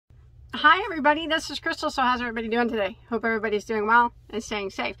Hi everybody, this is Crystal. So how's everybody doing today? Hope everybody's doing well and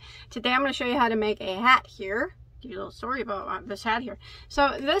staying safe. Today I'm going to show you how to make a hat here. Give you a little story about this hat here.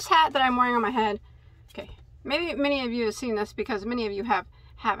 So this hat that I'm wearing on my head, okay, maybe many of you have seen this because many of you have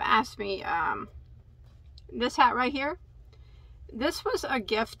asked me, this hat right here, this was a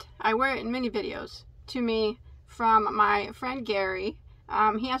gift. I wear it in many videos to me from my friend Gary.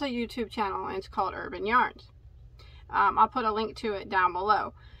 He has a YouTube channel and it's called Hobium Yarns. I'll put a link to it down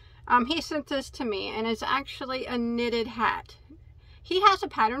below. He sent this to me and it's actually a knitted hat. He has a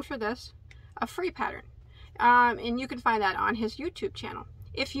pattern for this, a free pattern, and you can find that on his YouTube channel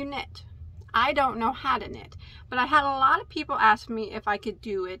if you knit. I don't know how to knit, but I had a lot of people ask me if I could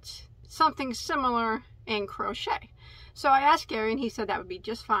do it something similar in crochet. So I asked Gary and he said that would be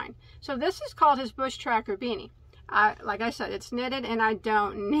just fine. So this is called his Bushtracker Beanie. Like I said, it's knitted and I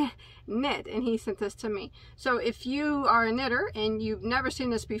don't knit, and he sent this to me. So if you are a knitter and you've never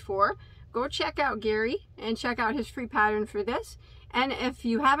seen this before, go check out Gary and check out his free pattern for this. And if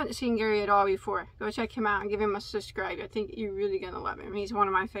you haven't seen Gary at all before, go check him out and give him a subscribe. I think you're really going to love him. He's one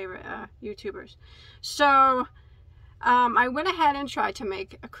of my favorite YouTubers. So I went ahead and tried to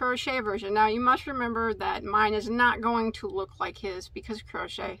make a crochet version. Now you must remember that mine is not going to look like his because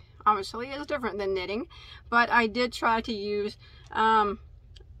crochet obviously is different than knitting, but I did try to use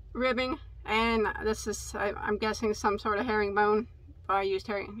ribbing, and this is I'm guessing some sort of herringbone. I used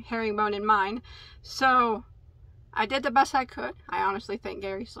herringbone in mine, so I did the best I could. I honestly think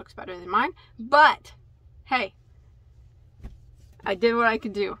Gary's looks better than mine, but hey, I did what I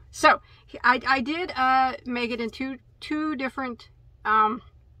could do. So I did make it into two different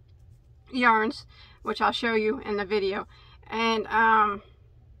yarns, which I'll show you in the video. And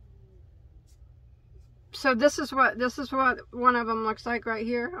so this is what one of them looks like right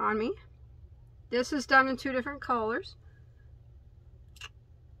here on me. This is done in two different colors.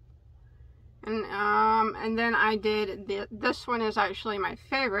 And then I did this one is actually my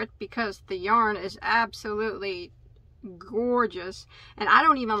favorite because the yarn is absolutely gorgeous, and I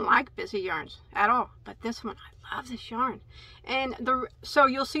don't even like busy yarns at all, but this one, I love this yarn. And so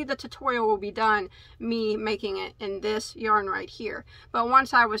you'll see the tutorial will be done me making it in this yarn right here, but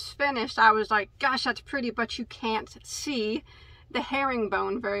once I was finished I was like, gosh, that's pretty, but you can't see the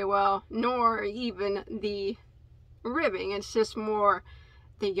herringbone very well, nor even the ribbing. It's just more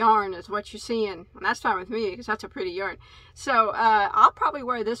the yarn is what you're seeing, and that's fine with me because that's a pretty yarn. So I'll probably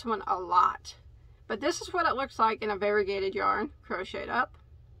wear this one a lot. But this is what it looks like in a variegated yarn, crocheted up.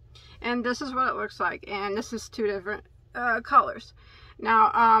 And this is what it looks like. And this is two different colors. Now,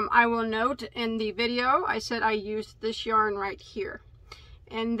 I will note in the video, I said I used this yarn right here.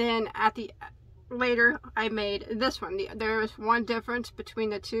 And then later, I made this one. There is one difference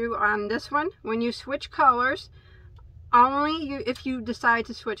between the two on this one. When you switch colors, if you decide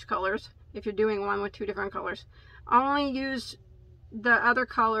to switch colors, if you're doing one with two different colors, only use the other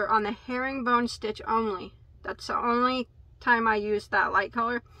color on the herringbone stitch only. That's the only time I used that light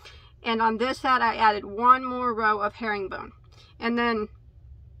color. And on this hat I added one more row of herringbone, and then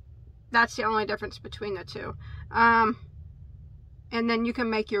that's the only difference between the two. And then you can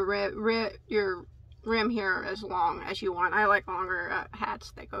make your rim here as long as you want. I like longer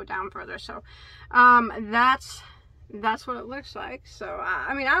hats that go down further. So that's what it looks like. So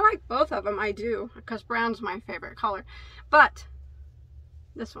I mean, I like both of them. I do, because brown's my favorite color, but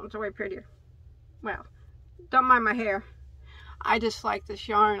this one's way prettier. Well, don't mind my hair. I just like this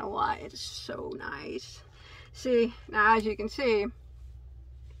yarn a lot. It's so nice. See, now as you can see,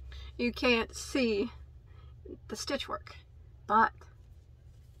 you can't see the stitch work, but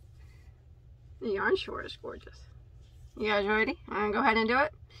the yarn sure is gorgeous. You guys ready? I'm gonna go ahead and do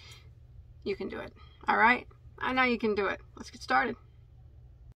it. You can do it. All right? I know you can do it. Let's get started.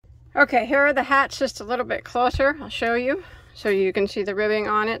 Okay, here are the hats just a little bit closer. I'll show you so you can see the ribbing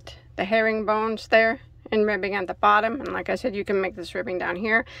on it, the herringbones there, and ribbing at the bottom. And like I said, you can make this ribbing down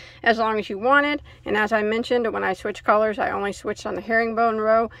here as long as you wanted. And as I mentioned, when I switched colors, I only switched on the herringbone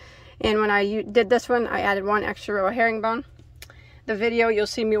row. And when I did this one, I added one extra row of herringbone. The video, you'll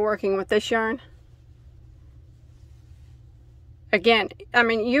see me working with this yarn. Again, I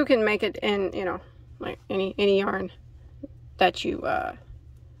mean, you can make it in, you know, like any yarn that you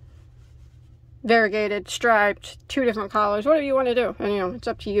variegated, striped, two different colors, whatever you want to do. And you know, it's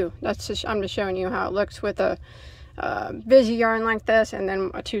up to you. That's just, I'm just showing you how it looks with a busy yarn like this, and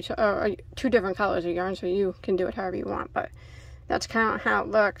then two different colors of yarn, so you can do it however you want. But that's kind of how it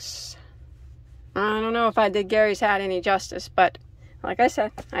looks. I don't know if I did Gary's hat any justice, but like I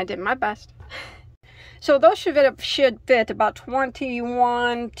said, I did my best. So those should fit about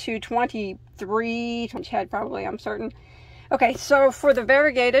 21 to 23 head probably, I'm certain. Okay, so for the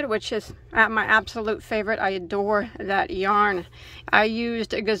variegated, which is my absolute favorite, I adore that yarn. I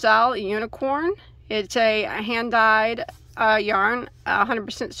used Gazzal Unicorn. It's a hand-dyed yarn,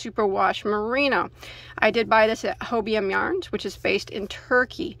 100% superwash merino. I did buy this at Hobium Yarns, which is based in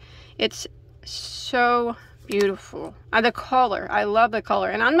Turkey. It's so beautiful. The color, I love the color.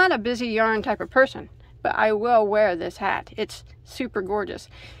 And I'm not a busy yarn type of person, but I will wear this hat. It's super gorgeous.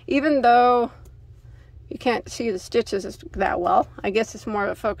 Even though you can't see the stitches that well, I guess it's more of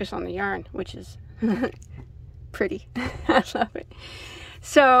a focus on the yarn, which is pretty. I love it.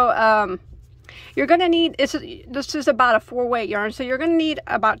 So you're going to need, this is about a 4-weight yarn, so you're going to need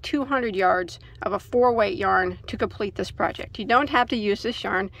about 200 yards of a 4-weight yarn to complete this project. You don't have to use this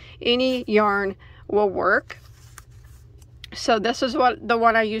yarn. Any yarn will work. So this is the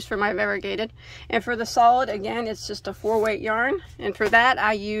one I use for my variegated. And for the solid, again, it's just a 4-weight yarn. And for that,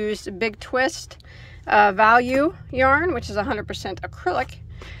 I used Big Twist Value yarn, which is 100% acrylic.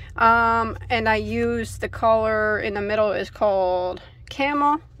 And I use the color in the middle is called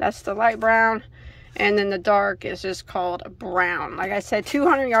Camel. That's the light brown. And then the dark is just called brown. Like I said,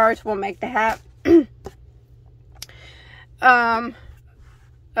 200 yards will make the hat of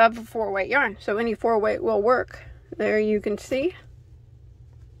a 4-weight yarn. So any 4-weight will work. There you can see.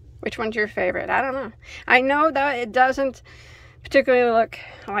 Which one's your favorite? I don't know. I know that it doesn't particularly look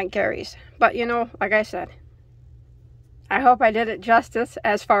like Gary's. But you know, like I said, I hope I did it justice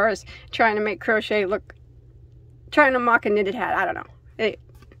as far as trying to make crochet look, trying to mock a knitted hat. I don't know.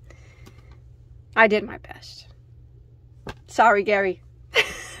 I did my best. Sorry, Gary.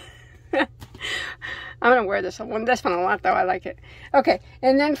 I'm gonna wear this one a lot though. I like it. Okay,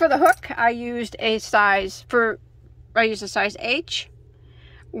 and then for the hook, I used a size H,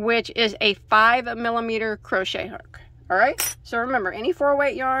 which is a 5mm crochet hook. All right. So remember, any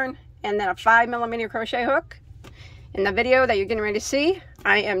 4-weight yarn and then a 5mm crochet hook. In the video that you're getting ready to see,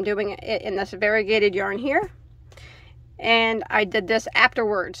 I am doing it in this variegated yarn here. And I did this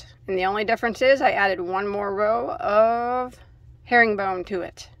afterwards. And the only difference is I added one more row of herringbone to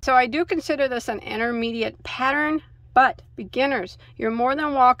it. So I do consider this an intermediate pattern, but beginners, you're more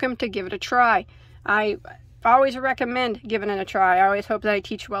than welcome to give it a try. I always recommend giving it a try. I always hope that I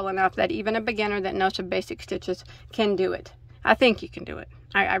teach well enough that even a beginner that knows some basic stitches can do it. I think you can do it.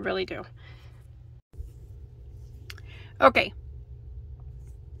 I really do. Okay.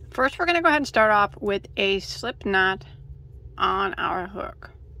 First, we're going to go ahead and start off with a slip knot on our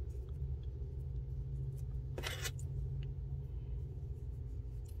hook.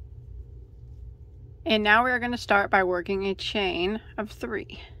 And now we're going to start by working a chain of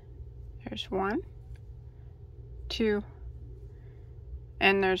 3. There's 1, 2,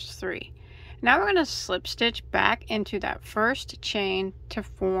 and there's 3. Now we're going to slip stitch back into that first chain to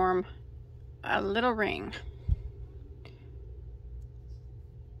form a little ring.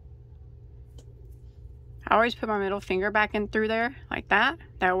 I always put my middle finger back in through there like that.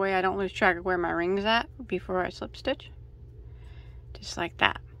 That way I don't lose track of where my ring's at before I slip stitch. Just like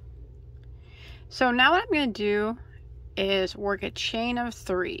that. So now what I'm going to do is work a chain of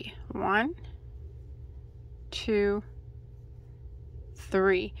 3. 1, 2,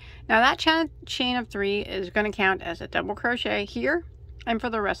 3. Now that chain of 3 is going to count as a double crochet here and for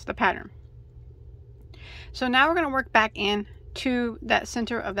the rest of the pattern. So now we're going to work back in to that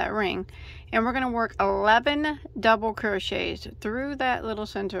center of that ring, and we're going to work 11 double crochets through that little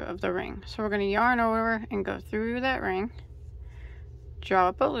center of the ring. So we're going to yarn over and go through that ring, draw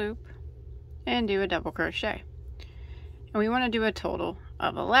up a loop, and do a double crochet. And we want to do a total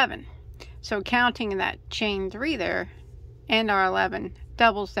of 11. So counting that chain 3 there and our 11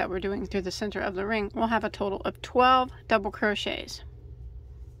 doubles that we're doing through the center of the ring, we'll have a total of 12 double crochets.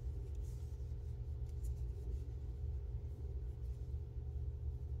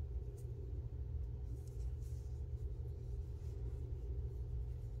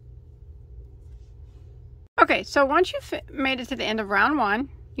 Okay, so once you've made it to the end of round 1,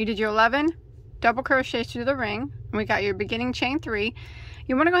 you did your 11 double crochets through the ring, and we got your beginning chain 3.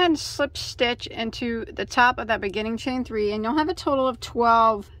 You want to go ahead and slip stitch into the top of that beginning chain 3, and you'll have a total of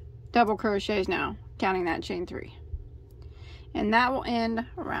 12 double crochets now, counting that chain 3. And that will end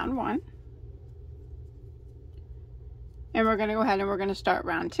round 1. And we're going to go ahead and we're going to start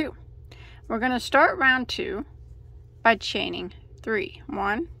round 2. We're going to start round 2 by chaining 3.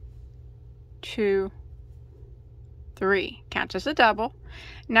 1, 2, 3. Counts as a double.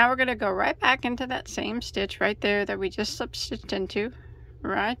 Now we're going to go right back into that same stitch right there that we just slip stitched into.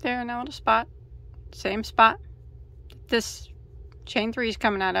 Right there in that little spot. Same spot this chain 3 is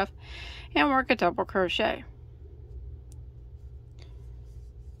coming out of. And work a double crochet.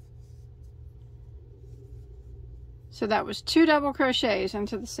 So that was 2 double crochets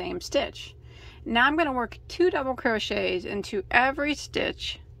into the same stitch. Now I'm going to work 2 double crochets into every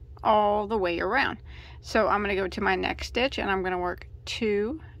stitch all the way around. So I'm going to go to my next stitch and I'm going to work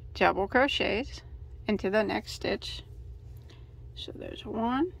 2 double crochets into the next stitch. So there's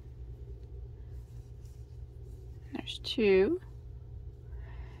 1, there's 2,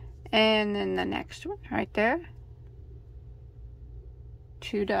 and then the next one right there,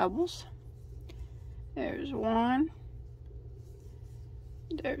 2 doubles, there's 1,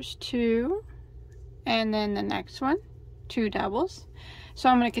 there's 2, and then the next one, 2 doubles. So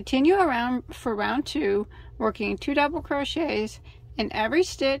I'm going to continue around for round 2, working 2 double crochets in every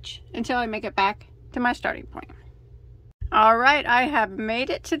stitch until I make it back to my starting point. Alright, I have made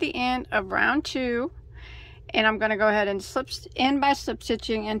it to the end of round 2, and I'm going to go ahead and end by slip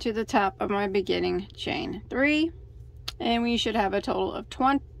stitching into the top of my beginning chain 3, and we should have a total of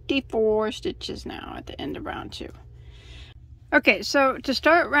 24 stitches now at the end of round 2. Okay, so to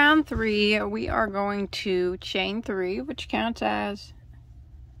start round 3, we are going to chain 3, which counts as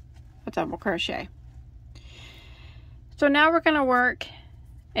a double crochet. So now we're going to work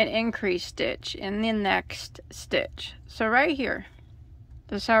an increase stitch in the next stitch. So right here,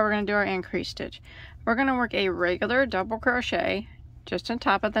 this is how we're going to do our increase stitch. We're going to work a regular double crochet just on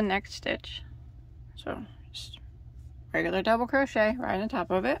top of the next stitch. So just regular double crochet right on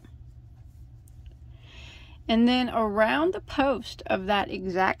top of it. And then around the post of that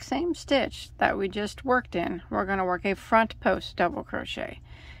exact same stitch that we just worked in, we're going to work a front post double crochet.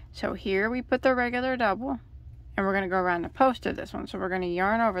 So here we put the regular double, and we're going to go around the post of this one. So we're going to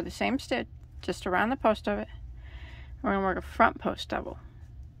yarn over the same stitch just around the post of it. We're going to work a front post double.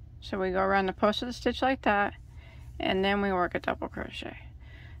 So we go around the post of the stitch like that, and then we work a double crochet.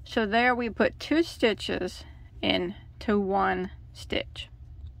 So there we put 2 stitches into 1 stitch.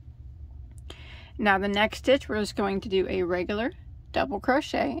 Now the next stitch, we're just going to do a regular double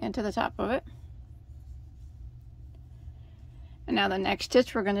crochet into the top of it. And now the next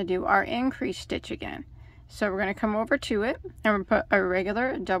stitch, we're going to do our increase stitch again. So we're going to come over to it and we're going to put a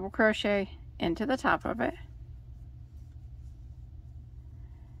regular double crochet into the top of it.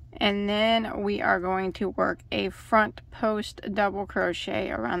 And then we are going to work a front post double crochet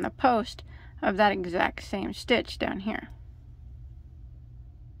around the post of that exact same stitch down here.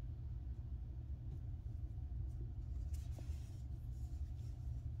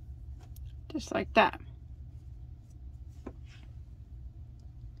 Just like that.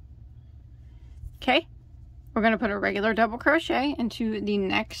 Okay, we're going to put a regular double crochet into the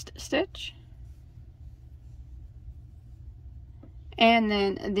next stitch. And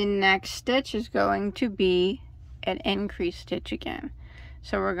then the next stitch is going to be an increase stitch again.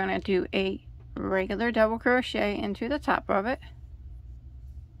 So we're going to do a regular double crochet into the top of it.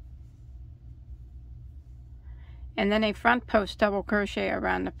 And then a front post double crochet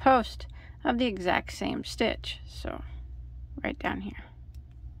around the post of the exact same stitch. So right down here.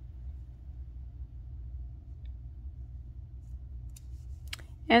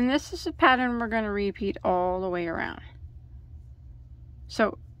 And this is a pattern we're going to repeat all the way around.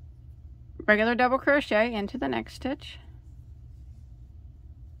 So regular double crochet into the next stitch.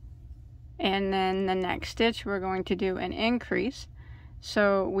 And then the next stitch we're going to do an increase.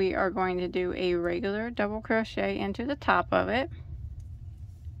 So we are going to do a regular double crochet into the top of it.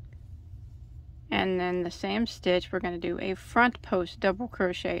 And then the same stitch we're going to do a front post double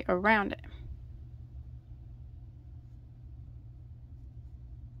crochet around it.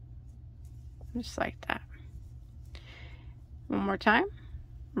 Just like that. One more time.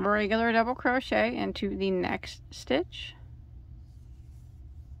 Regular double crochet into the next stitch.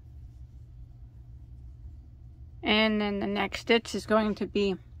 And then the next stitch is going to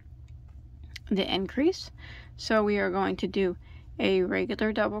be the increase. So we are going to do a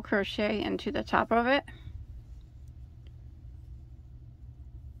regular double crochet into the top of it.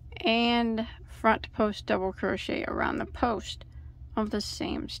 And front post double crochet around the post of the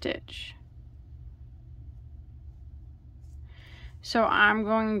same stitch. So I'm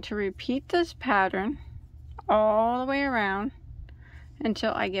going to repeat this pattern all the way around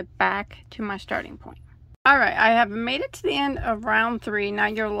until I get back to my starting point. Alright, I have made it to the end of round 3. Now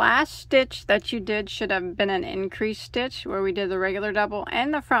your last stitch that you did should have been an increase stitch where we did the regular double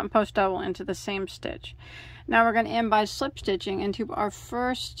and the front post double into the same stitch. Now we're going to end by slip stitching into our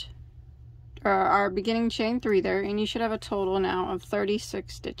beginning chain 3 there, and you should have a total now of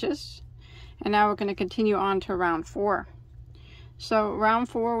 36 stitches. And now we're going to continue on to round 4. So round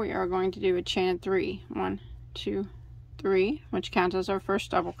 4 we are going to do a chain of 3. 1, 2, 3, which counts as our first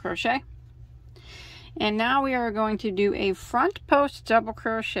double crochet. And now we are going to do a front post double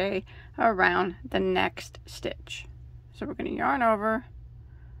crochet around the next stitch. So we're going to yarn over,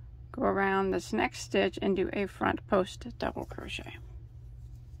 go around this next stitch and do a front post double crochet.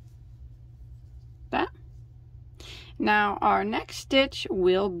 That. Now our next stitch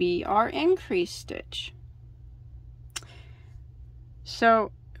will be our increase stitch.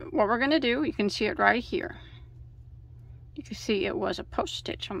 So what we're going to do, you can see it right here. You can see it was a post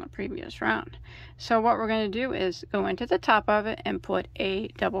stitch on the previous round. So what we're going to do is go into the top of it and put a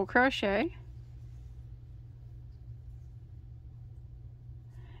double crochet.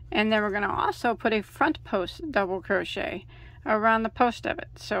 And then we're going to also put a front post double crochet around the post of it.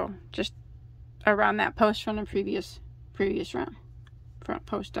 So just around that post from the previous round. Front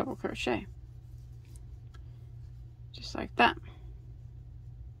post double crochet. Just like that.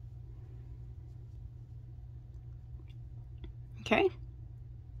 Okay.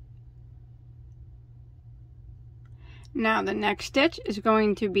 Now the next stitch is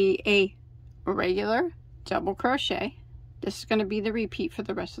going to be a regular double crochet. This is going to be the repeat for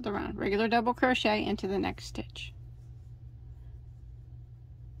the rest of the round. Regular double crochet into the next stitch.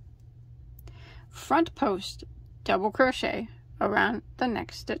 Front post double crochet around the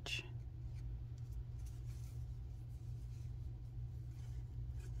next stitch.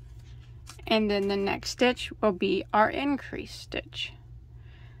 And then the next stitch will be our increase stitch.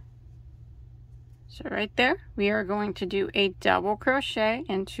 So right there, we are going to do a double crochet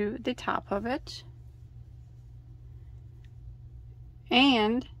into the top of it.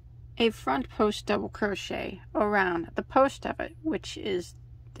 And a front post double crochet around the post of it, which is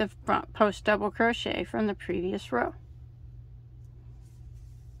the front post double crochet from the previous row.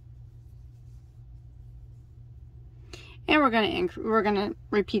 And we're going to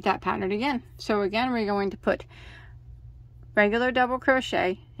repeat that pattern again. So again, we're going to put regular double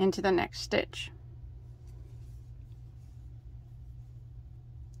crochet into the next stitch.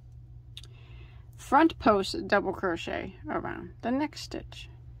 Front post double crochet around the next stitch.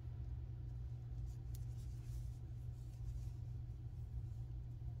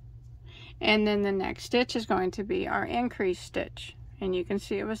 And then the next stitch is going to be our increase stitch. And you can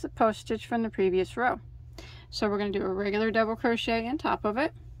see it was the post stitch from the previous row. So we're going to do a regular double crochet on top of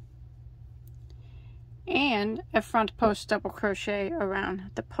it and a front post double crochet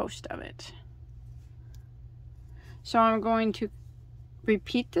around the post of it. So I'm going to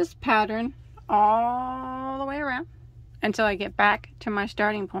repeat this pattern all the way around until I get back to my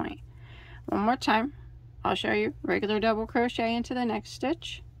starting point. One more time, I'll show you regular double crochet into the next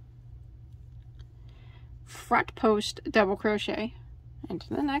stitch, front post double crochet into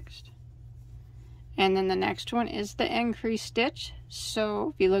the next, and then the next one is the increase stitch.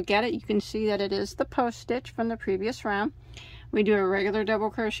 So if you look at it, you can see that it is the post stitch from the previous round. We do a regular double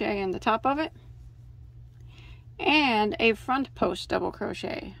crochet in the top of it and a front post double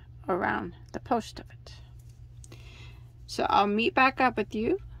crochet around the post of it. So I'll meet back up with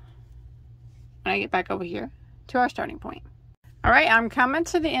you when I get back over here to our starting point. Alright, I'm coming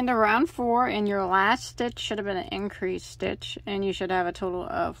to the end of round 4, and your last stitch should have been an increase stitch, and you should have a total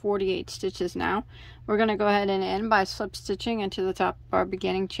of 48 stitches now. We're going to go ahead and end by slip stitching into the top of our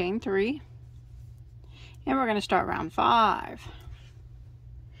beginning chain 3, and we're going to start round 5.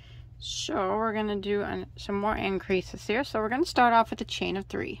 So we're going to do some more increases here. So we're going to start off with a chain of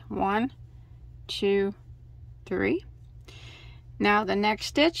 3. 1, 2, 3. Now the next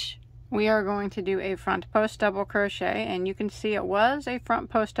stitch, we are going to do a front post double crochet, and you can see it was a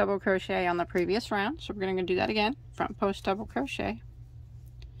front post double crochet on the previous round. So we're going to do that again, front post double crochet.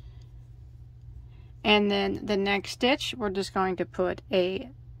 And then the next stitch, we're just going to put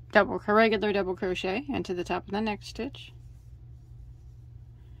a regular double crochet into the top of the next stitch.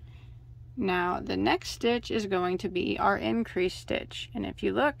 Now the next stitch is going to be our increase stitch, and if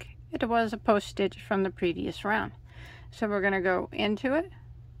you look, it was a post stitch from the previous round. So we're going to go into it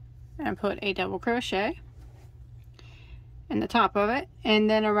and put a double crochet in the top of it, and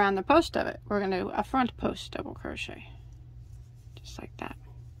then around the post of it we're going to do a front post double crochet, just like that.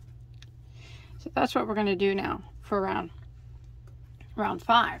 So that's what we're going to do now for round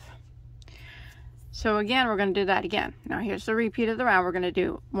 5. So again, we're going to do that again. Now here's the repeat of the round. We're going to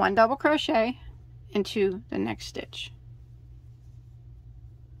do 1 double crochet into the next stitch,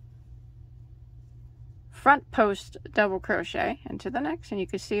 front post double crochet into the next, and you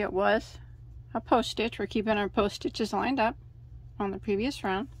can see it was a post stitch. We're keeping our post stitches lined up on the previous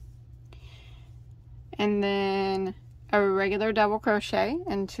round, and then a regular double crochet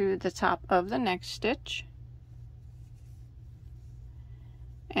into the top of the next stitch,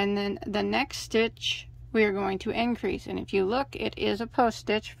 and then the next stitch we are going to increase, and if you look, it is a post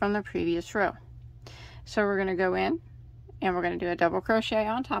stitch from the previous row. So we're going to go in and we're going to do a double crochet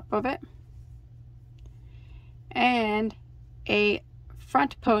on top of it, and a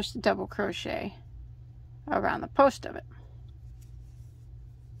front post double crochet around the post of it.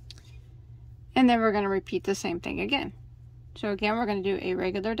 And then we're going to repeat the same thing again. So again, we're going to do a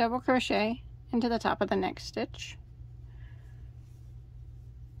regular double crochet into the top of the next stitch.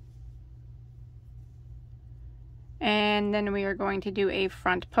 And then we are going to do a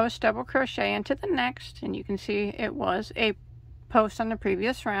front post double crochet into the next, and you can see it was a post on the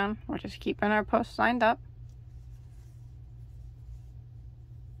previous round. We're just keeping our posts lined up.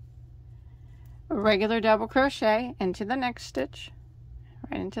 A regular double crochet into the next stitch,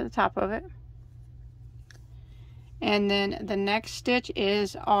 right into the top of it. And then the next stitch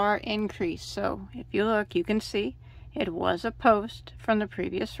is our increase. So if you look, you can see it was a post from the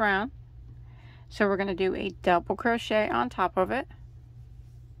previous round. So we're going to do a double crochet on top of it.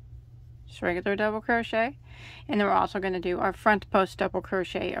 Just regular double crochet. And then we're also going to do our front post double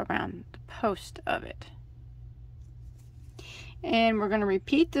crochet around the post of it. And we're going to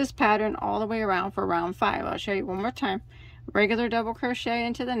repeat this pattern all the way around for round 5. I'll show you one more time. Regular double crochet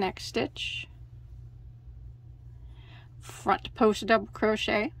into the next stitch. Front post double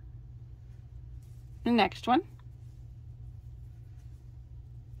crochet. The next one.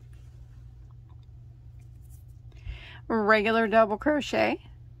 Regular double crochet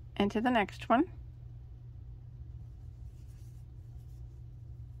into the next one,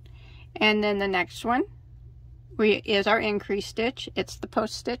 and then the next one is our increase stitch. It's the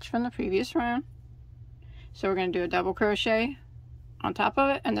post stitch from the previous round, so we're going to do a double crochet on top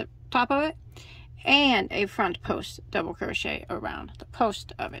of it and the top of it, and a front post double crochet around the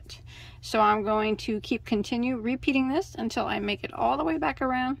post of it. So I'm going to continue repeating this until I make it all the way back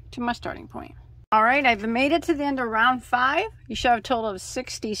around to my starting point. Alright, I've made it to the end of round 5. You should have a total of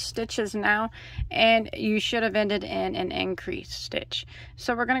 60 stitches now, and you should have ended in an increase stitch.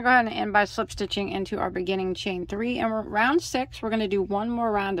 So we're going to go ahead and end by slip stitching into our beginning chain 3, and round 6 we're going to do one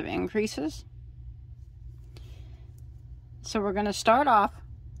more round of increases. So we're going to start off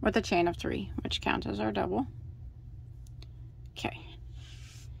with a chain of 3, which counts as our double. Okay.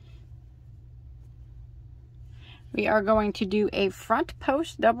 We are going to do a front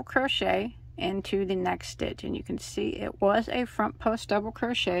post double crochet into the next stitch, and you can see it was a front post double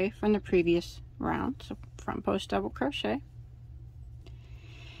crochet from the previous round. So front post double crochet,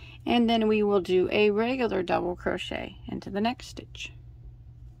 and then we will do a regular double crochet into the next stitch.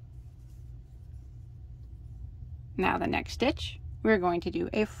 Now the next stitch we're going to do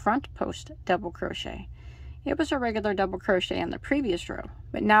a front post double crochet. It was a regular double crochet in the previous row,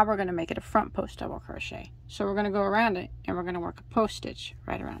 but now we're going to make it a front post double crochet. So we're going to go around it and we're going to work a post stitch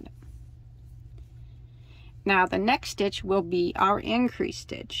right around it. Now the next stitch will be our increase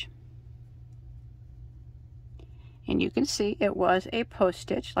stitch, and you can see it was a post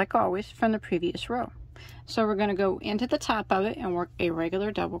stitch like always from the previous row. So we're going to go into the top of it and work a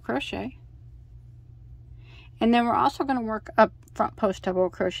regular double crochet, and then we're also going to work a front post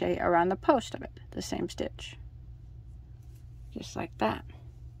double crochet around the post of it, the same stitch, just like that.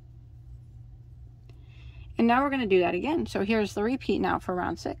 And now we're going to do that again. So here's the repeat now for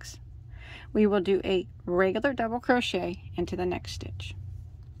round 6. We will do a regular double crochet into the next stitch,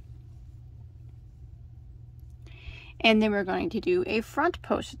 and then we're going to do a front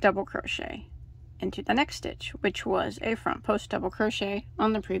post double crochet into the next stitch, which was a front post double crochet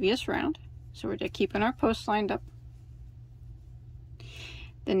on the previous round. So we're just keeping our posts lined up.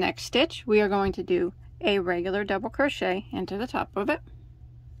 The next stitch we are going to do a regular double crochet into the top of it.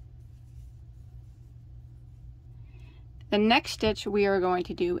 The next stitch we are going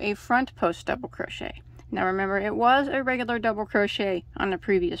to do a front post double crochet. Now remember, it was a regular double crochet on the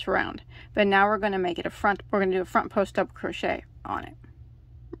previous round, but now we're going to make it we're going to do a front post double crochet on it,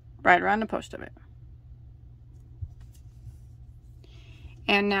 right around the post of it.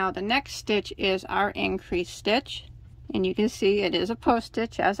 And now the next stitch is our increase stitch, and you can see it is a post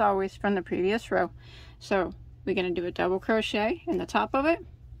stitch as always from the previous row. So we're going to do a double crochet in the top of it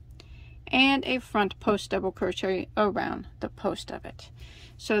and a front post double crochet around the post of it.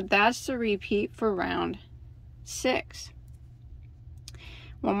 So that's the repeat for round 6.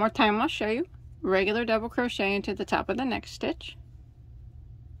 One more time I'll show you. Regular double crochet into the top of the next stitch,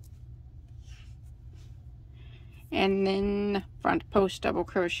 and then front post double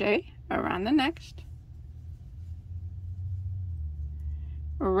crochet around the next,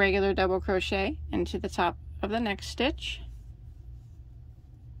 regular double crochet into the top of the next stitch,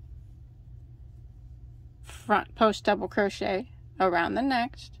 front post double crochet around the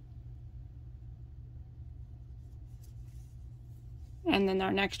next, and then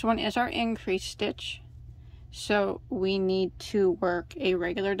our next one is our increase stitch. So we need to work a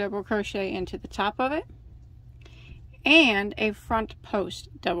regular double crochet into the top of it, and a front post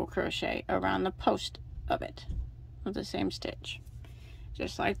double crochet around the post of it with the same stitch,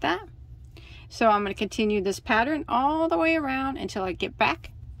 just like that. So I'm going to continue this pattern all the way around until I get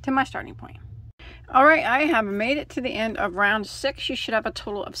back to my starting point. All right, I have made it to the end of round 6. You should have a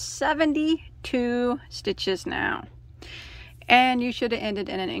total of 72 stitches now. And you should have ended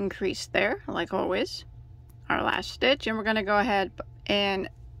in an increase there, like always. Our last stitch, and we're going to go ahead and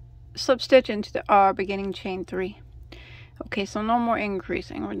slip stitch into our beginning chain 3. Okay, so no more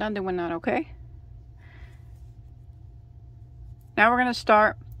increasing. We're not doing that, okay? Now we're going to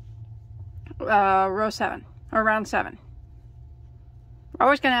start row 7, or round 7. We're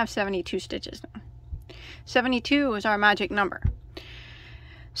always going to have 72 stitches now. 72 is our magic number.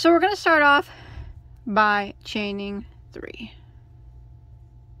 So we're going to start off by chaining 3.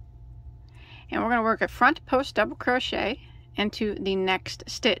 And we're going to work a front post double crochet into the next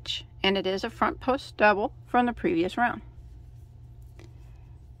stitch. And it is a front post double from the previous round.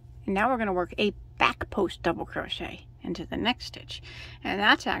 And now we're going to work a back post double crochet into the next stitch, and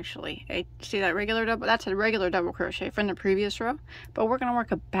that's actually a, see that regular double, that's a regular double crochet from the previous row, but we're going to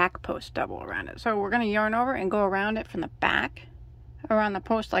work a back post double around it. So we're going to yarn over and go around it from the back around the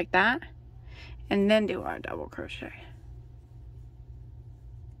post like that, and then do our double crochet.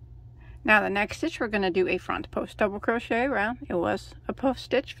 Now the next stitch we're going to do a front post double crochet around. It was a post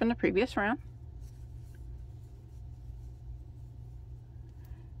stitch from the previous round.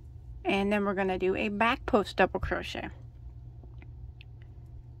 And then we're going to do a back post double crochet.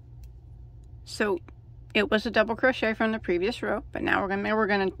 So it was a double crochet from the previous row, but now we're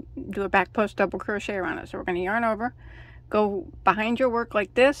going to do a back post double crochet around it. So we're going to yarn over, go behind your work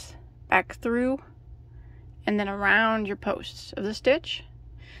like this, back through, and then around your posts of the stitch.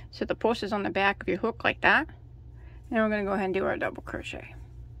 So the post is on the back of your hook like that. And we're going to go ahead and do our double crochet.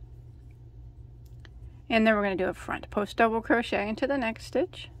 And then we're going to do a front post double crochet into the next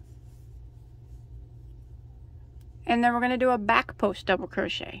stitch. And then we're going to do a back post double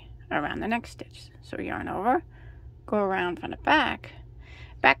crochet around the next stitch. So yarn over, go around from the back.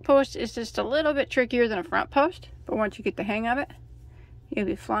 Back post is just a little bit trickier than a front post, but once you get the hang of it, you'll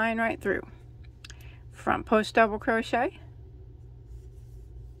be flying right through. Front post double crochet,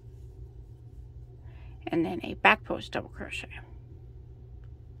 and then a back post double crochet.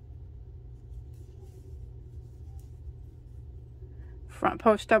 Front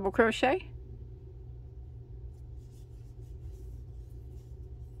post double crochet,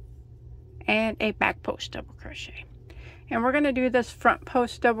 and a back post double crochet. And we're going to do this front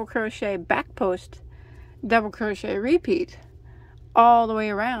post double crochet, back post double crochet repeat all the way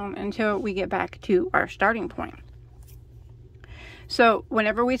around until we get back to our starting point. So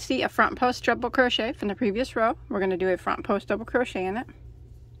whenever we see a front post double crochet from the previous row, we're going to do a front post double crochet in it.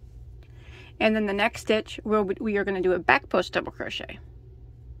 And then the next stitch, we are going to do a back post double crochet.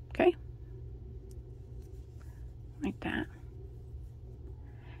 Okay? Like that.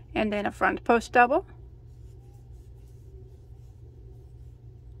 And then a front post double,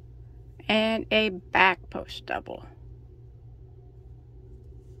 and a back post double.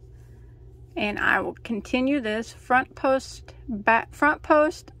 And I will continue this front post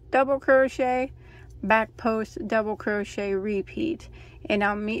double crochet, back post double crochet repeat, and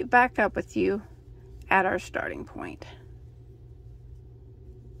I'll meet back up with you at our starting point.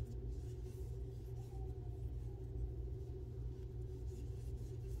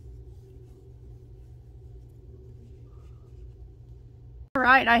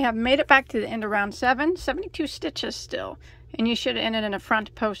 Alright, I have made it back to the end of round 7, 72 stitches still, and you should have ended in a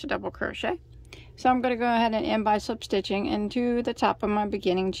front post double crochet. So I'm going to go ahead and end by slip stitching into the top of my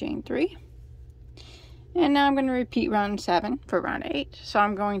beginning chain 3. And now I'm going to repeat round 7 for round 8. So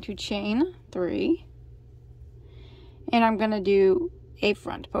I'm going to chain 3, and I'm going to do a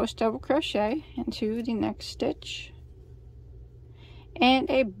front post double crochet into the next stitch, and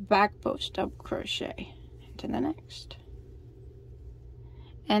a back post double crochet into the next.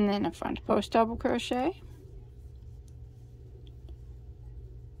 And then a front post double crochet,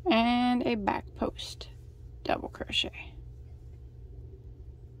 and a back post double crochet,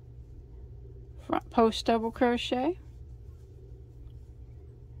 front post double crochet,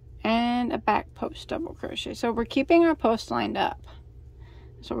 and a back post double crochet. So we're keeping our posts lined up.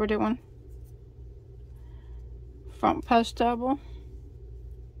 That's what we're doing. Front post double,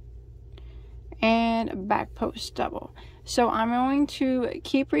 and back post double. So I'm going to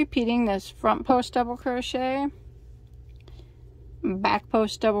keep repeating this front post double crochet, back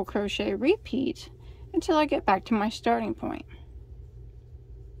post double crochet repeat until I get back to my starting point.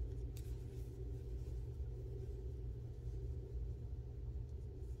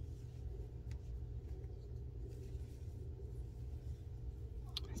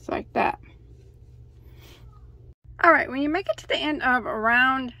 Just like that. All right, when you make it to the end of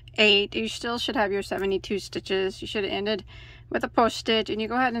round 8, you still should have your 72 stitches. You should have ended with a post stitch, and you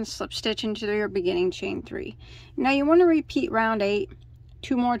go ahead and slip stitch into your beginning chain 3. Now you want to repeat round 8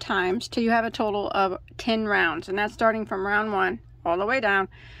 2 more times till you have a total of 10 rounds, and that's starting from round 1 all the way down.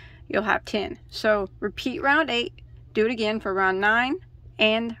 You'll have 10. So repeat round 8, do it again for round 9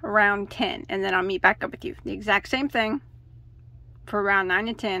 and round 10, and then I'll meet back up with you. The exact same thing for round 9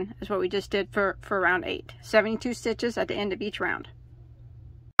 and 10 is what we just did for round 8. 72 stitches at the end of each round.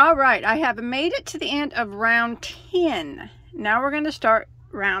 All right, I have made it to the end of round 10. Now we're going to start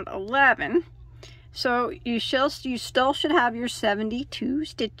round 11. So you still should have your 72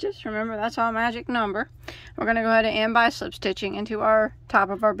 stitches. Remember, that's our magic number. We're going to go ahead and end by slip stitching into our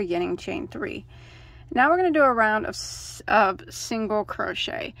top of our beginning chain 3. Now we're going to do a round of single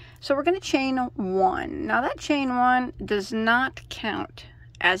crochet. So we're going to chain 1. Now that chain 1 does not count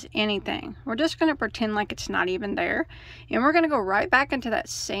as anything. We're just going to pretend like it's not even there, and we're going to go right back into that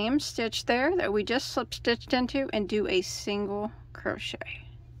same stitch there that we just slip stitched into and do a single crochet.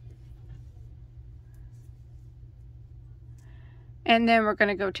 And then we're going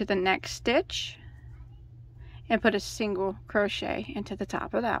to go to the next stitch and put a single crochet into the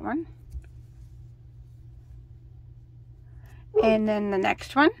top of that one. And then the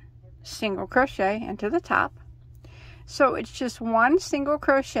next one, single crochet into the top. So it's just one single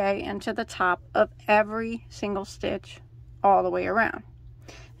crochet into the top of every single stitch all the way around.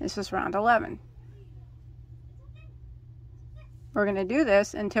 This is round 11. We're going to do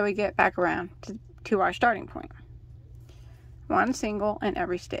this until we get back around to our starting point. One single in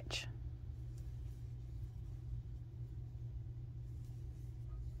every stitch.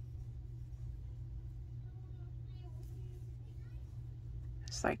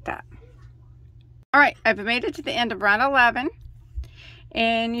 Just like that. All right, I've made it to the end of round 11,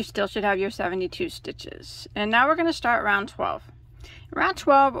 and you still should have your 72 stitches. And now we're going to start round 12. Round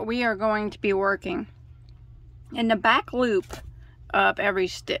 12, we are going to be working in the back loop of every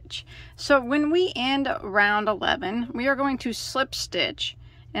stitch. So when we end round 11, we are going to slip stitch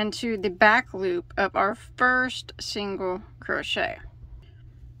into the back loop of our first single crochet.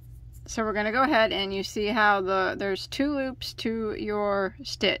 So we're going to go ahead, and you see how there's 2 loops to your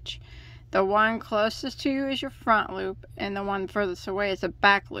stitch. The one closest to you is your front loop, and the one furthest away is a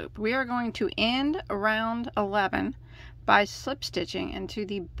back loop. We are going to end round 11 by slip stitching into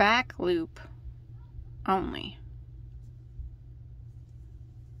the back loop only.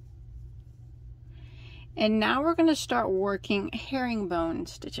 And now we're going to start working herringbone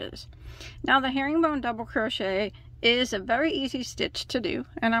stitches. Now the herringbone double crochet is a very easy stitch to do,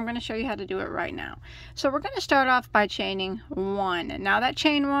 and I'm going to show you how to do it right now. So we're going to start off by chaining 1. Now that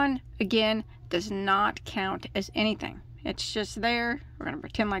chain 1 again does not count as anything. It's just there. We're going to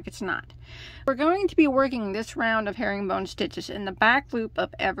pretend like it's not. We're going to be working this round of herringbone stitches in the back loop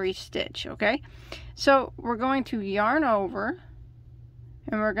of every stitch, okay? So we're going to yarn over,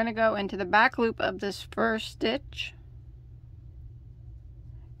 and we're going to go into the back loop of this first stitch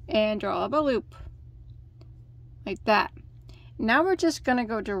and draw up a loop like that. Now we're just going to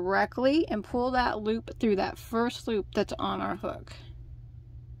go directly and pull that loop through that first loop that's on our hook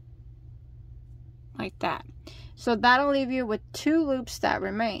like that. So that'll leave you with 2 loops that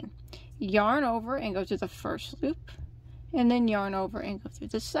remain. Yarn over and go through the first loop, and then yarn over and go through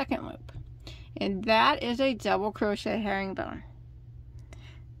the second loop, and that is a double crochet herringbone.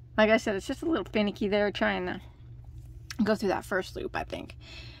 Like I said, it's just a little finicky there trying to go through that first loop, I think.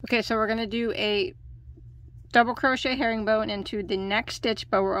 Okay, so we're going to do a double crochet herringbone into the next stitch,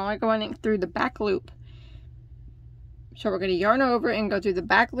 but we're only going through the back loop. So we're going to yarn over and go through the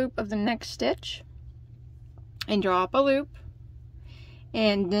back loop of the next stitch and draw up a loop,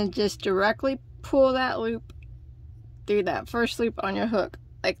 and then just directly pull that loop through that first loop on your hook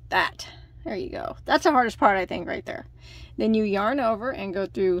like that. There you go. That's the hardest part, I think, right there. Then you yarn over and go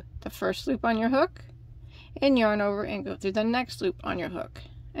through the first loop on your hook, and yarn over and go through the next loop on your hook,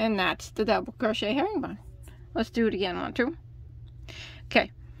 and that's the double crochet herringbone. Let's do it again. 1, 2.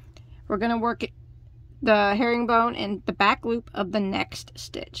 Okay, we're going to work the herringbone in the back loop of the next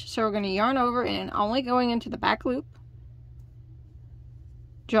stitch. So we're going to yarn over and only going into the back loop,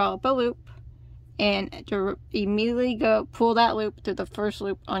 draw up a loop, and immediately go pull that loop through the first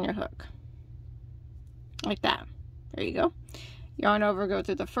loop on your hook like that. There you go. Yarn over, go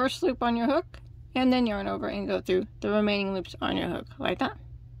through the first loop on your hook, and then yarn over and go through the remaining loops on your hook like that.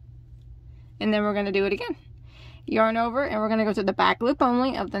 And then we're going to do it again. Yarn over, and we're going to go to the back loop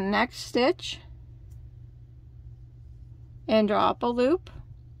only of the next stitch and draw up a loop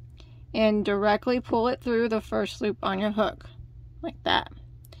and directly pull it through the first loop on your hook like that.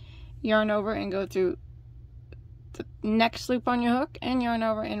 yarn over and go through the next loop on your hook, and yarn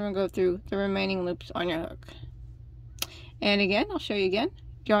over and we'll go through the remaining loops on your hook. And again, I'll show you again.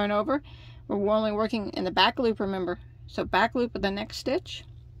 Yarn over. We're only working in the back loop, remember. So back loop of the next stitch.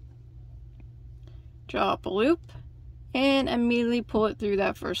 Draw up a loop and immediately pull it through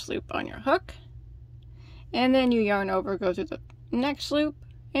that first loop on your hook. And then you yarn over, go through the next loop,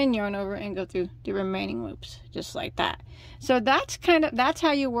 and yarn over and go through the remaining loops, just like that. So that's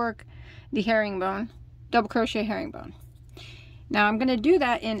how you work the herringbone, double crochet herringbone. Now I'm going to do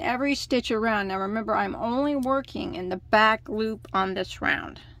that in every stitch around. Now remember, I'm only working in the back loop on this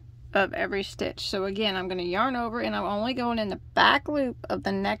round of every stitch. So again, I'm going to yarn over and I'm only going in the back loop of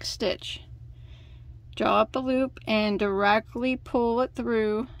the next stitch. Draw up a loop and directly pull it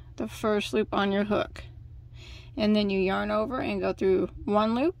through the first loop on your hook. And then you yarn over and go through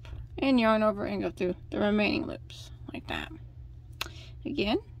one loop, and yarn over and go through the remaining loops, like that.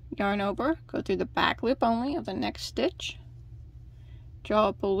 Again, yarn over, go through the back loop only of the next stitch, draw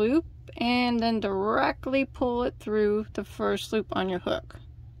up a loop, and then directly pull it through the first loop on your hook.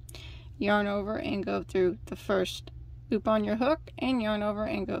 Yarn over and go through the first loop on your hook, and yarn over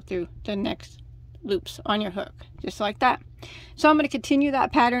and go through the next loops on your hook, just like that. So I'm going to continue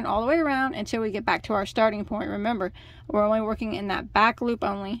that pattern all the way around until we get back to our starting point. Remember, we're only working in that back loop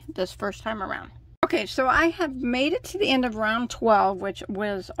only this first time around. Okay, so I have made it to the end of round 12, which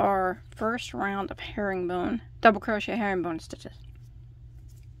was our first round of herringbone, double crochet herringbone stitches.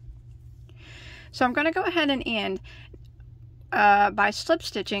 So I'm going to go ahead and end by slip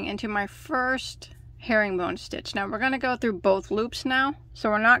stitching into my first herringbone stitch. Now we're going to go through both loops now,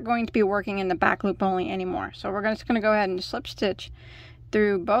 so we're not going to be working in the back loop only anymore. So we're just going to go ahead and slip stitch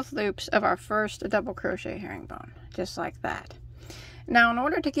through both loops of our first double crochet herringbone, just like that. Now in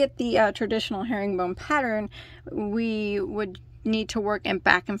order to get the traditional herringbone pattern, we would need to work in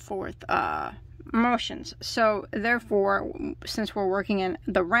back and forth motions. So therefore, since we're working in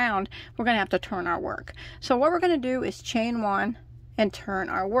the round, we're going to have to turn our work. So what we're going to do is chain one and turn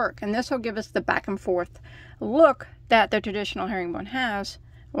our work, and this will give us the back and forth look that the traditional herringbone has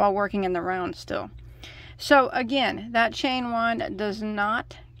while working in the round still. So again, that chain one does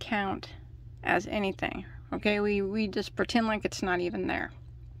not count as anything. Okay, we just pretend like it's not even there.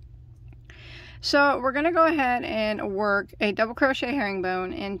 So we're going to go ahead and work a double crochet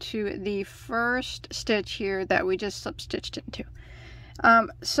herringbone into the first stitch here that we just slip stitched into.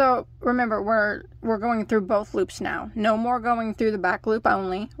 So remember, we're going through both loops now. No more going through the back loop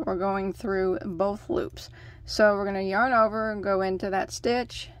only. We're going through both loops. So we're going to yarn over and go into that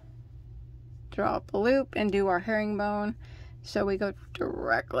stitch, draw up a loop, and do our herringbone. So we go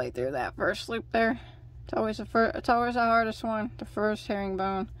directly through that first loop there. It's always the hardest one, the first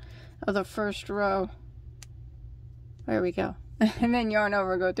herringbone of the first row. There we go. And then yarn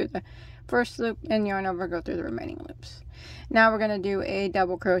over, go through the first loop, and yarn over, go through the remaining loops. Now we're going to do a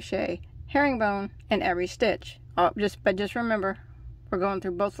double crochet herringbone in every stitch. But just remember, we're going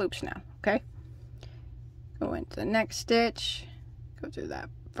through both loops now, okay? Go into the next stitch, go through that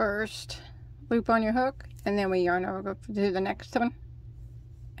first loop on your hook, and then we yarn over, go through the next one,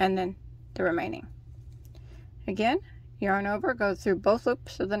 and then the remaining. Again, yarn over, go through both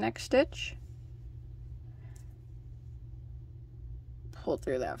loops of the next stitch, pull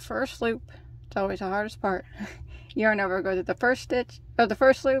through that first loop. It's always the hardest part. Yarn over, go to the first stitch or the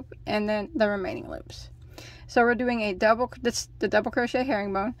first loop, and then the remaining loops. So we're doing the double crochet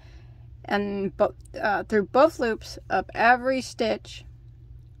herringbone, and through both loops of every stitch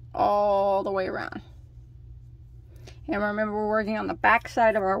all the way around. And remember, we're working on the back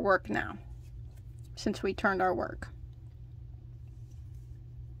side of our work now, since we turned our work.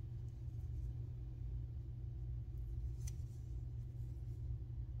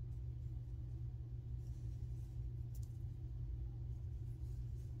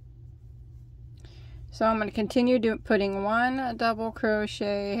 So I'm going to continue putting one double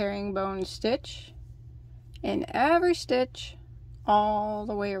crochet herringbone stitch in every stitch all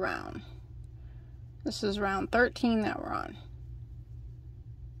the way around. This is round 13 that we're on.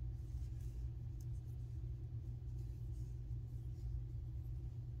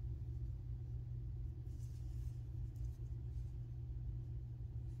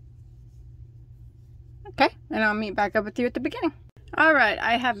 Okay, and I'll meet back up with you at the beginning. Alright,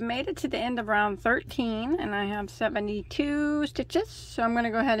 I have made it to the end of round 13 and I have 72 stitches. So I'm going to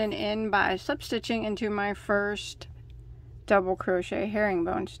go ahead and end by slip stitching into my first double crochet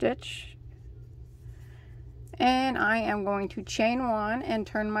herringbone stitch. And I am going to chain one and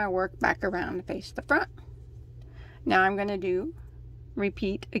turn my work back around to face the front. Now I'm going to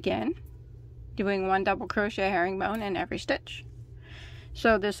repeat again, doing one double crochet herringbone in every stitch.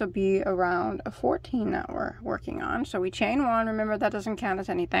 So this will be around a 14 that we're working on. So we chain 1, remember that doesn't count as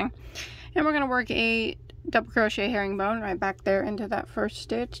anything. And we're going to work a double crochet herringbone right back there into that first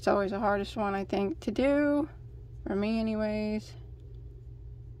stitch. It's always the hardest one, I think, to do, for me anyways.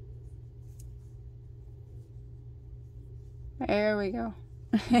 There we go.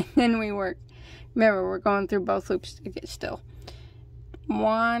 And then we work. Remember, we're going through both loops to get still.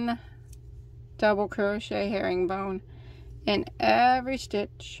 1 double crochet herringbone in every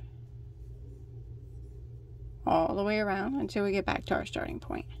stitch all the way around until we get back to our starting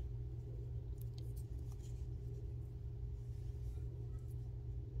point.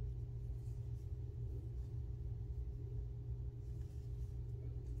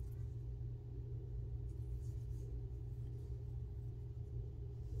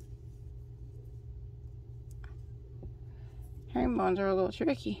 Herringbones are a little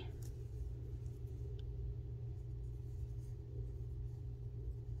tricky.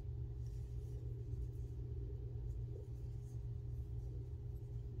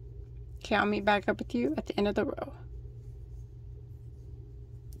 Okay, I'll meet back up with you at the end of the row.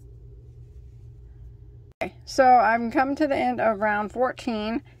 Okay, so I'm coming to the end of round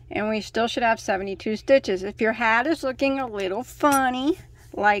 14, and we still should have 72 stitches. If your hat is looking a little funny,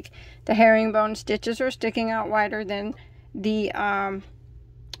 like the herringbone stitches are sticking out wider than the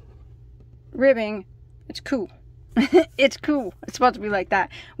ribbing, it's cool. It's cool. It's supposed to be like that.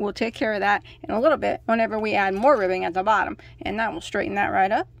 We'll take care of that in a little bit whenever we add more ribbing at the bottom, and that will straighten that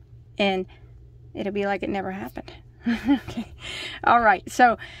right up, and it'll be like it never happened. Okay. All right,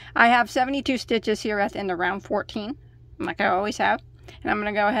 so I have 72 stitches here at the end of round 14, like I always have, and I'm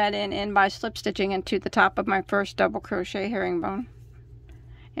going to go ahead and end by slip stitching into the top of my first double crochet herringbone.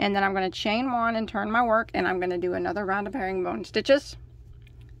 And then I'm going to chain 1 and turn my work, and I'm going to do another round of herringbone stitches.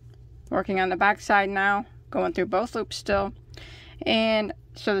 Working on the back side now, going through both loops still. And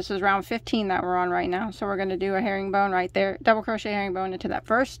so this is round 15 that we're on right now. So we're going to do a herringbone right there, double crochet herringbone into that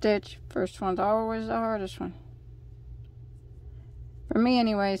first stitch. First one's always the hardest one. For me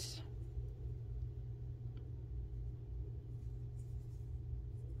anyways.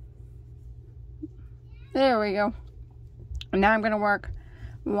 There we go. And now I'm going to work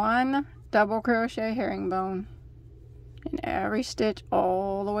 1 double crochet herringbone in every stitch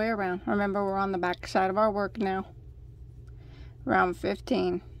all the way around. Remember, we're on the back side of our work now. Round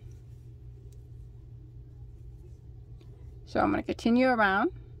 15. So I'm going to continue around,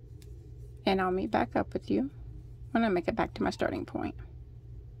 and I'll meet back up with you when I make it back to my starting point.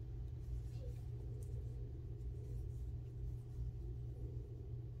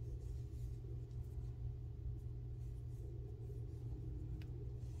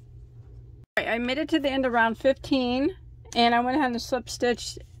 I made it to the end of round 15, and I went ahead and slip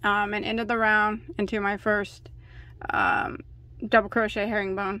stitched and ended the round into my first double crochet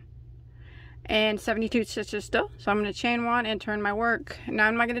herringbone, and 72 stitches still. So I'm going to chain 1 and turn my work. Now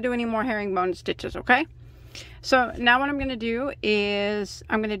I'm not going to do any more herringbone stitches, okay? So now what I'm going to do is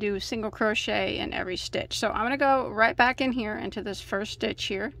I'm going to do single crochet in every stitch. So I'm going to go right back in here into this first stitch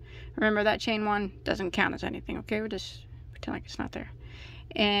here. Remember, that chain 1 doesn't count as anything, okay? We'll just pretend like it's not there.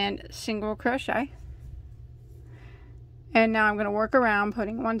 And single crochet, and now I'm going to work around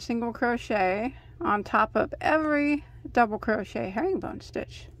putting 1 single crochet on top of every double crochet herringbone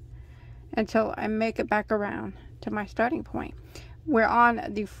stitch until I make it back around to my starting point. We're on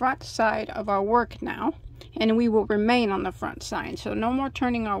the front side of our work now, and we will remain on the front side, so no more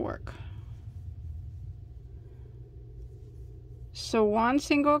turning our work. So 1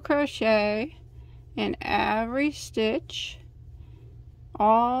 single crochet in every stitch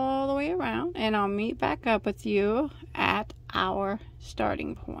all the way around, and I'll meet back up with you at our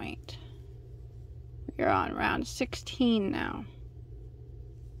starting point. We're on round 16 now.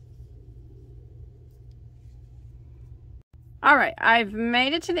 Alright, I've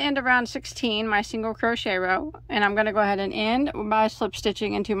made it to the end of round 16, my single crochet row, and I'm going to go ahead and end by slip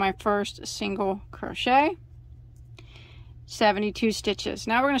stitching into my first single crochet. 72 stitches.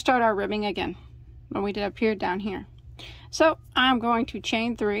 Now we're going to start our ribbing again, what we did up here down here. So I'm going to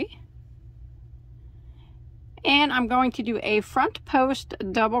chain 3, and I'm going to do a front post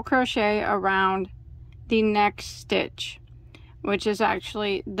double crochet around the next stitch, which is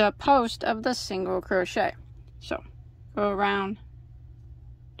actually the post of the single crochet. So go around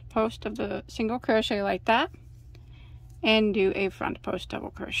the post of the single crochet like that and do a front post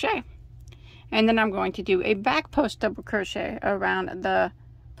double crochet, and then I'm going to do a back post double crochet around the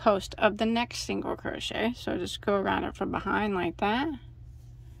post of the next single crochet. So just go around it from behind like that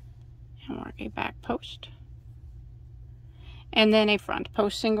and work a back post, and then a front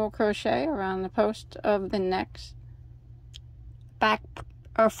post single crochet around the post of the next back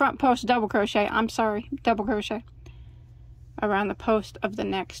or front post double crochet, I'm sorry, double crochet around the post of the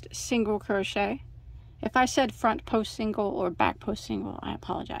next single crochet. If I said front post single or back post single, I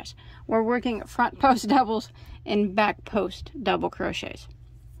apologize. We're working front post doubles and back post double crochets.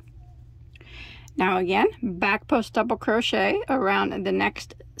 Now again, back post double crochet around the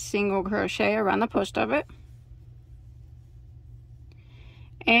next single crochet around the post of it,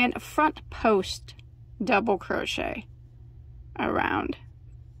 and front post double crochet around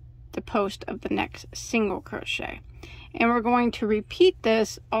the post of the next single crochet. And we're going to repeat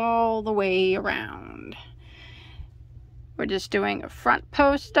this all the way around. We're just doing a front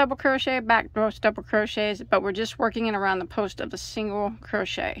post double crochet, back post double crochets, but we're just working it around the post of the single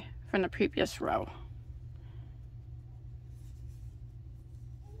crochet from the previous row.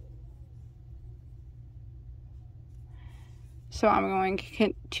 So I'm going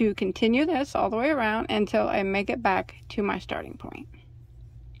to continue this all the way around until I make it back to my starting point.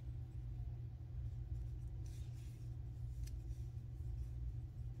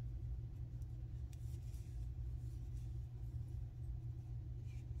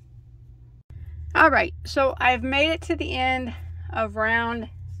 Alright, so I've made it to the end of round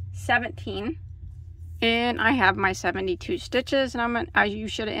 17, and I have my 72 stitches, and you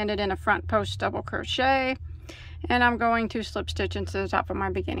should have ended in a front post double crochet, and I'm going to slip stitch into the top of my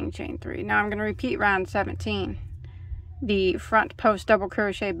beginning chain 3. Now I'm going to repeat round 17, the front post double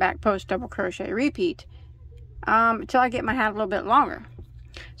crochet, back post double crochet repeat, until I get my hat a little bit longer.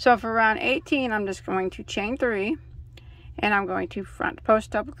 So for round 18, I'm just going to chain 3, and I'm going to front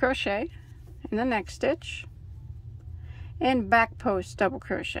post double crochet in the next stitch, and back post double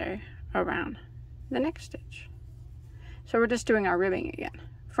crochet around the next stitch. So we're just doing our ribbing again.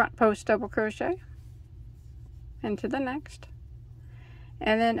 Front post double crochet into the next,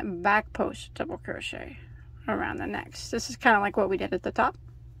 and then back post double crochet around the next. This is kind of like what we did at the top.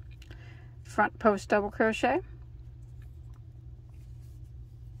 Front post double crochet,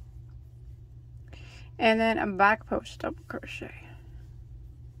 and then a back post double crochet,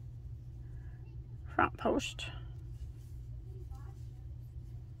 front post,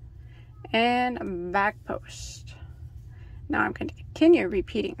 and back post. Now I'm going to continue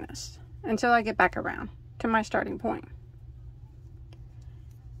repeating this until I get back around to my starting point.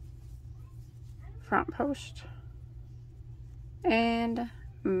 Front post and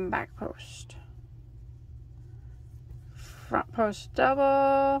back post, front post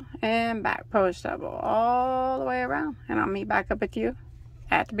double and back post double, all the way around, and I'll meet back up with you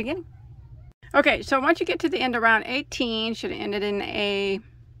at the beginning. Okay, so once you get to the end of round 18, should have ended in a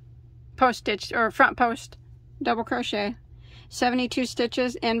post stitch or front post double crochet, 72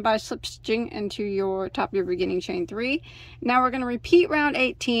 stitches, end by slip stitching into your top of your beginning chain 3. Now we're going to repeat round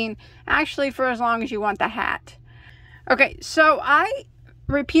 18, actually for as long as you want the hat. Okay, so I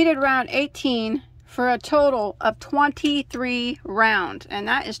repeated round 18 for a total of 23 rounds, and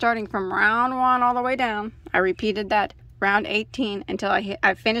that is starting from round 1 all the way down. I repeated that round 18 until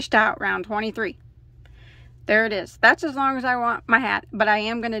I finished out round 23. There it is. That's as long as I want my hat, but I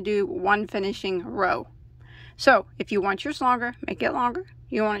am going to do one finishing row. So if you want yours longer, make it longer.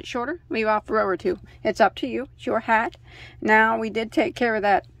 You want it shorter, leave off a row or 2. It's up to you. It's your hat. Now we did take care of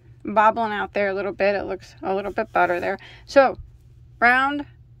that bobbling out there a little bit. It looks a little bit better there. So round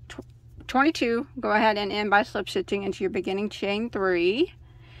 22, go ahead and end by slip stitching into your beginning chain 3.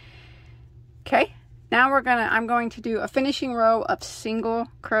 Okay. Now I'm going to do a finishing row of single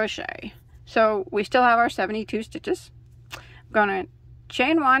crochet. So we still have our 72 stitches. I'm going to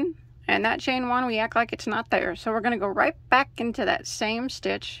chain 1, and that chain 1 we act like it's not there. So we're going to go right back into that same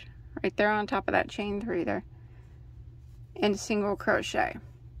stitch right there on top of that chain 3 there, and single crochet.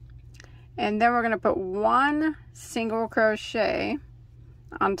 And then we're going to put 1 single crochet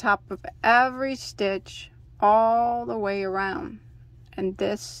on top of every stitch all the way around, and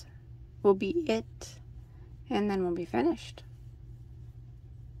this will be it, and then we'll be finished.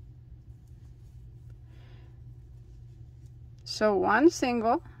 So 1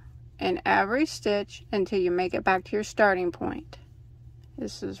 single in every stitch until you make it back to your starting point.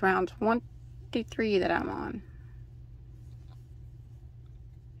 This is round 23 that I'm on.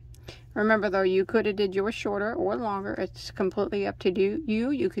 Remember though, you could have did yours shorter or longer. It's completely up to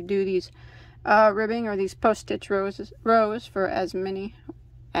you. You could do these ribbing or these post stitch rows for as many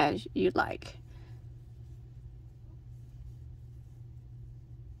as you'd like.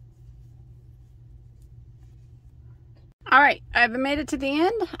 Alright, I've made it to the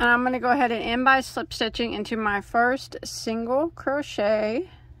end, and I'm going to go ahead and end by slip stitching into my first single crochet.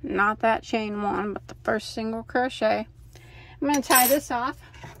 Not that chain 1, but the first single crochet. I'm going to tie this off,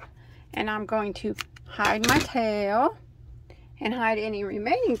 and I'm going to hide my tail, and hide any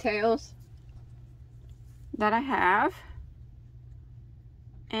remaining tails that I have.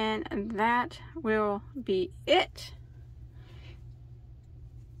 And that will be it.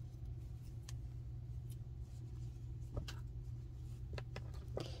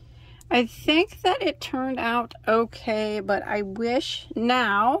 I think that it turned out okay, but I wish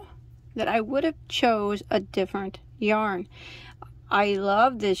now that I would have chose a different yarn. I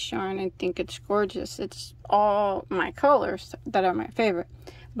love this yarn. I think it's gorgeous. It's all my colors that are my favorite.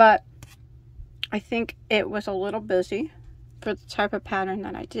 But I think it was a little busy for the type of pattern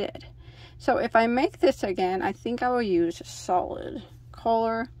that I did. So if I make this again, I think I will use a solid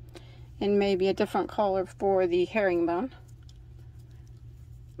color and maybe a different color for the herringbone.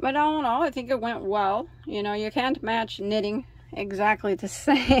 But all in all, I think it went well. You know, you can't match knitting exactly the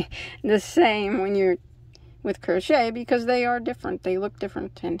same when you're with crochet, because they are different. They look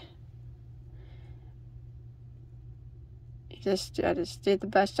different, and I just did the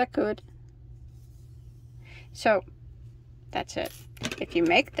best I could. So that's it. If you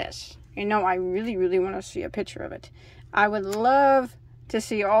make this, you know, I really want to see a picture of it. I would love to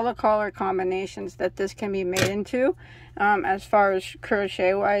see all the color combinations that this can be made into, as far as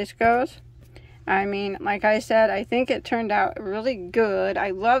crochet wise goes. I mean, like I said, I think it turned out really good.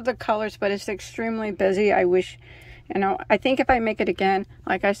 I love the colors, but it's extremely busy. I wish, you know, I think if I make it again,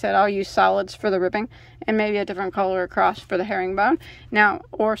 like I said, I'll use solids for the ribbing and maybe a different color across for the herringbone. Now,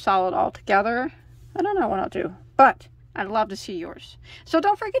 or solid altogether. I don't know what I'll do, but I'd love to see yours. So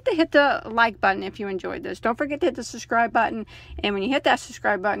don't forget to hit the like button if you enjoyed this. Don't forget to hit the subscribe button. And when you hit that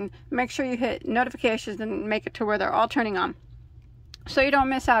subscribe button, make sure you hit notifications and make it to where they're all turning on, so you don't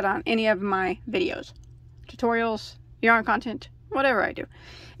miss out on any of my videos, tutorials, yarn content, whatever I do.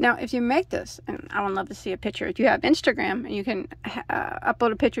 Now, if you make this, and I would love to see a picture. If you have Instagram, you can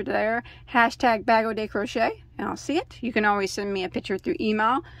upload a picture to there, hashtag Bagoday Crochet, and I'll see it. You can always send me a picture through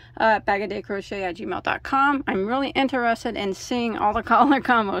email, bagodaycrochet@gmail.com. I'm really interested in seeing all the color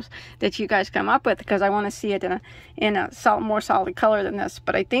combos that you guys come up with, because I want to see it in a more solid color than this.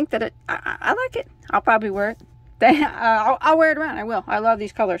 But I think that I like it. I'll probably wear it. I'll wear it around. I will. I love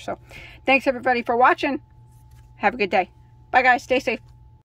these colors. So thanks everybody for watching. Have a good day. Bye guys. Stay safe.